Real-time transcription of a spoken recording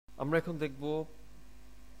আমরা এখন দেখব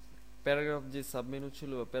প্যারাগ্রাফ যে সাবমেনু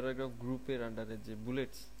ছিল প্যারাগ্রাফ গ্রুপের আন্ডারে যে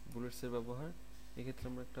বুলেটসের ব্যবহার। এক্ষেত্রে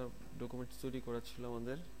আমরা একটা ডকুমেন্ট তৈরি করা ছিল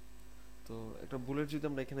আমাদের। তো একটা বুলেট যদি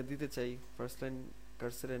আমরা এখানে দিতে চাই, ফার্স্ট লাইন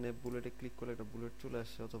কার্সর এনে বুলেটে ক্লিক করলে একটা বুলেট চলে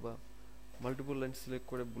আসে, অথবা মাল্টিপল লাইন সিলেক্ট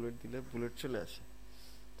করে বুলেট দিলে বুলেট চলে আসে।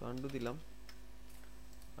 তো আন্ডু দিলাম,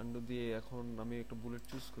 আন্ডু দিয়ে এখন আমি একটা বুলেট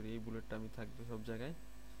চুজ করি, এই বুলেটটা আমি থাকবে সব জায়গায়।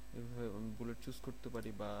 এইভাবে আমি বুলেট চুজ করতে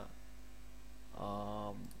পারি, বা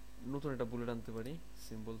নতুন একটা বুলেট আনতে পারি।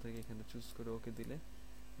 সিম্বল থেকে এখানে চুজ করে ওকে দিলে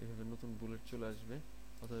এইভাবে নতুন বুলেট চলে আসবে।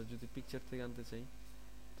 অথবা যদি পিকচার থেকে আনতে চাই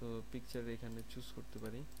তো পিকচার এখানে চুজ করতে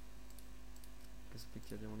পারি,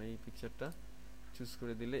 পিকচার যেমন এই পিকচারটা চুজ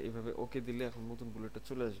করে দিলে এইভাবে ওকে দিলে এখন নতুন বুলেটটা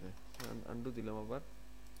চলে আসবে। আন্ডু দিলাম, আবার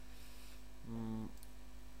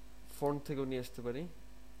ফন্ট থেকেও নিয়ে আসতে পারি,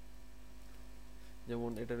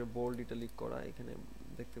 যেমন এটারে বোল্ড ইটালিক করা, এখানে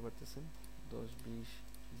দেখতে পাচ্ছেন 10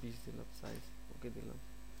 20 দিলাম সাইজ, ওকে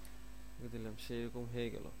দিলাম, সেই রকম হয়ে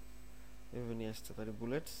গেল। এভাবে নিয়ে আসতে পারি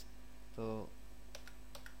বুলেটস। তো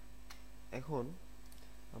এখন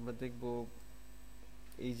আমরা দেখব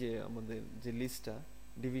এই যে আমাদের যে লিস্টটা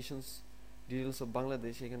ডিটেলস অফ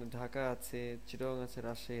বাংলাদেশ, এখানে ঢাকা আছে, চিটাগাং আছে,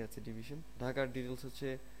 রাজশাহী আছে ডিভিশন। ঢাকার ডিটেলস হচ্ছে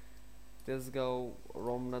তেজগাঁও,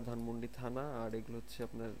 রমনা, ধানমন্ডি থানা, আর এগুলো হচ্ছে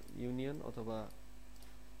আপনার ইউনিয়ন অথবা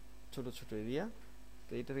ছোট ছোট এরিয়া।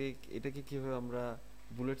 তো এটাকে কিভাবে আমরা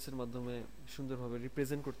বুলেটসের মাধ্যমে সুন্দরভাবে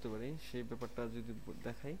রিপ্রেজেন্ট করতে পারি সেই ব্যাপারটা যদি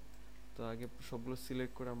দেখাই, তো আগে সবগুলো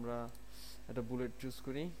সিলেক্ট করে আমরা একটা বুলেট চুজ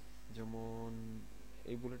করি, যেমন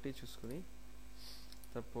এই বুলেটটাই চুজ করি।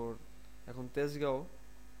 তারপর এখন তেজগাঁও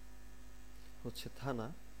হচ্ছে থানা,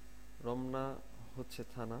 রমনা হচ্ছে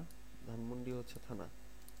থানা, ধানমন্ডি হচ্ছে থানা।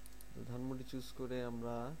 ধানমন্ডি চুজ করে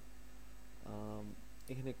আমরা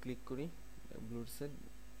এখানে ক্লিক করি, বুলেটসের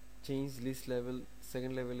চেঞ্জ লিস্ট লেভেল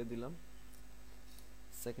সেকেন্ড লেভেলে দিলাম,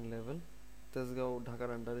 সেকেন্ড লেভেল। তেজগাঁও ঢাকার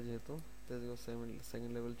আন্ডারে, যেহেতু তেজগাঁও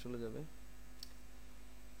সেকেন্ড লেভেল চলে যাবে,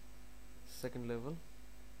 second level.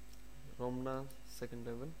 Ramna second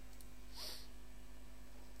level,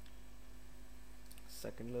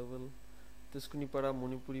 second level. Tejkuni পাড়া,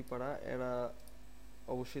 মণিপুরি পাড়া, এরা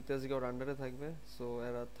অবশ্যই তেজগাঁওর আন্ডারে থাকবে, সো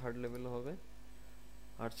এরা থার্ড লেভেল হবে।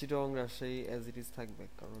 আর Chittagong, Rajshahi as it is থাকবে,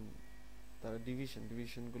 কারণ তারা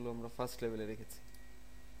ডিভিশনগুলো আমরা ফার্স্ট লেভেলে রেখেছি।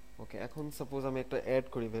 ওকে, এখন সাপোজ আমি একটা অ্যাড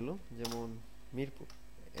করি ভ্যালু, যেমন মিরপুর,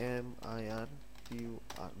 MIRPUR,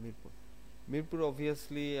 মিরপুর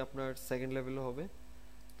অবভিয়াসলি আপনার সেকেন্ড লেভেলে হবে।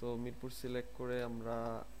 তো মিরপুর সিলেক্ট করে আমরা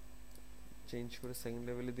চেঞ্জ করে সেকেন্ড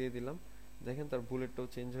লেভেলে দিয়ে দিলাম। দেখেন তার বুলেটটাও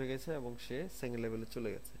চেঞ্জ হয়ে গেছে এবং সে সেকেন্ড লেভেলে চলে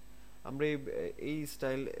গেছে। আমরা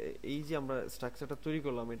এই যে আমরা স্ট্রাকচারটা তৈরি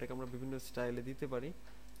করলাম, এটাকে আমরা বিভিন্ন স্টাইলে দিতে পারি।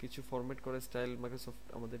 কিছু ফরম্যাট করে স্টাইল মাইক্রোসফট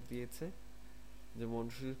আমাদের দিয়েছে, যেমন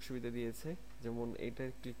সুযোগ সুবিধা দিয়েছে, যেমন এইটা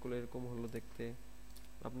ক্লিক করলে এরকম হলো দেখতে।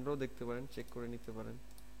 আপনারাও দেখতে পারেন, চেক করে নিতে পারেন।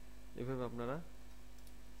 এভাবে আপনারা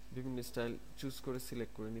বিভিন্ন স্টাইল চুজ করে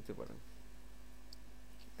সিলেক্ট করে নিতে পারেন।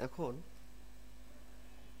 এখন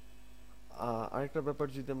আরেকটা ব্যাপার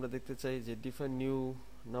যদি আমরা দেখতে চাই, যে ডিফাইন নিউ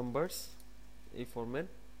নাম্বারস, এই ফরম্যাট,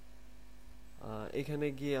 এখানে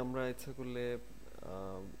গিয়ে আমরা ইচ্ছা করলে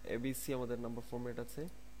ABC আমাদের নাম্বার ফরম্যাট আছে,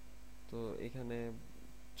 তো এখানে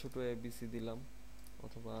ছোট ABC দিলাম,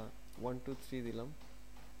 অথবা 1 2 3 দিলাম,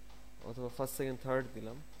 অথবা ফার্স্ট সেকেন্ড থার্ড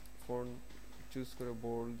দিলাম। ফন্ট চুজ করে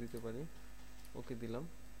বোল্ড দিতে পারি, ওকে দিলাম।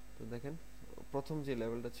 তো দেখেন প্রথম যে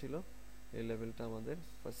লেভেলটা ছিল এই লেভেলটা আমাদের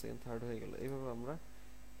ফার্স্ট সেকেন্ড থার্ড হয়ে গেল। এইভাবে আমরা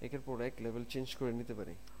একের পর এক লেভেল চেঞ্জ করে নিতে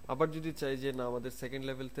পারি। আবার যদি চাই যে না, আমাদের সেকেন্ড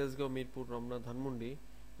লেভেল তেজগাঁও, মিরপুর, রমনা, ধানমন্ডি,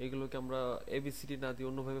 এগুলোকে আমরা ABCD না দিয়ে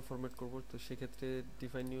অন্যভাবে ফরম্যাট করব, তো সেক্ষেত্রে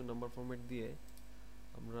ডিফাইন নিউ নাম্বার ফরম্যাট দিয়ে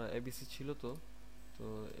আমরা ABC ছিল তো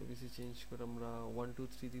ABC চেঞ্জ করে আমরা 1 2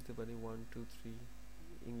 3 দিতে পারি। 1 2 3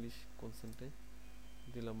 ইংলিশ কনসেন্টে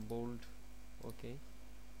দিলাম, বোল্ড, ওকে।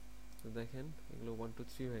 তো দেখেন এগুলো 1 2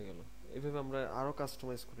 3 হয়ে গেল। এইভাবে আমরা আরও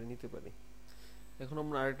কাস্টমাইজ করে নিতে পারি। এখন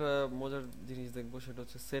আমরা আরেকটা মজার জিনিস দেখবো, সেটা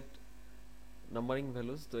হচ্ছে সেট নাম্বারিং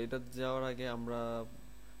ভ্যালুস। তো এটা যাওয়ার আগে আমরা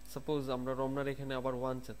সাপোজ আমরা রমনার এখানে আবার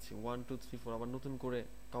 1 চাচ্ছি, 1 2 3 4 আবার নতুন করে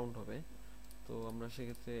কাউন্ট হবে। তো আমরা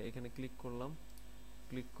সেক্ষেত্রে এখানে ক্লিক করলাম,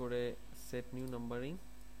 ক্লিক করে set new numbering,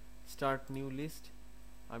 start new list,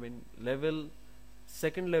 level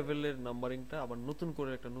second লেভেলের নাম্বারিংটা আবার নতুন করে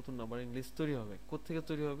একটা নতুন নাম্বারিং লিস্ট তৈরি হবে। কোত্থেকে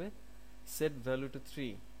তৈরি হবে? সেট ভ্যালু টু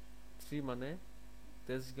 3 মানে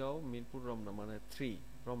তেজগাঁও, মিরপুর, রমনা, মানে 3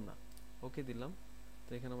 রমনা, ওকে দিলাম। তো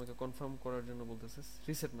এখানে আমাকে কনফার্ম করার জন্য বলতেছে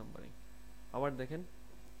রিসেট নাম্বারিং। আবার দেখেন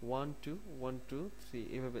 1 2 1 2 3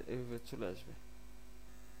 এভাবে চলে আসবে,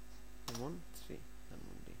 যেমন 3।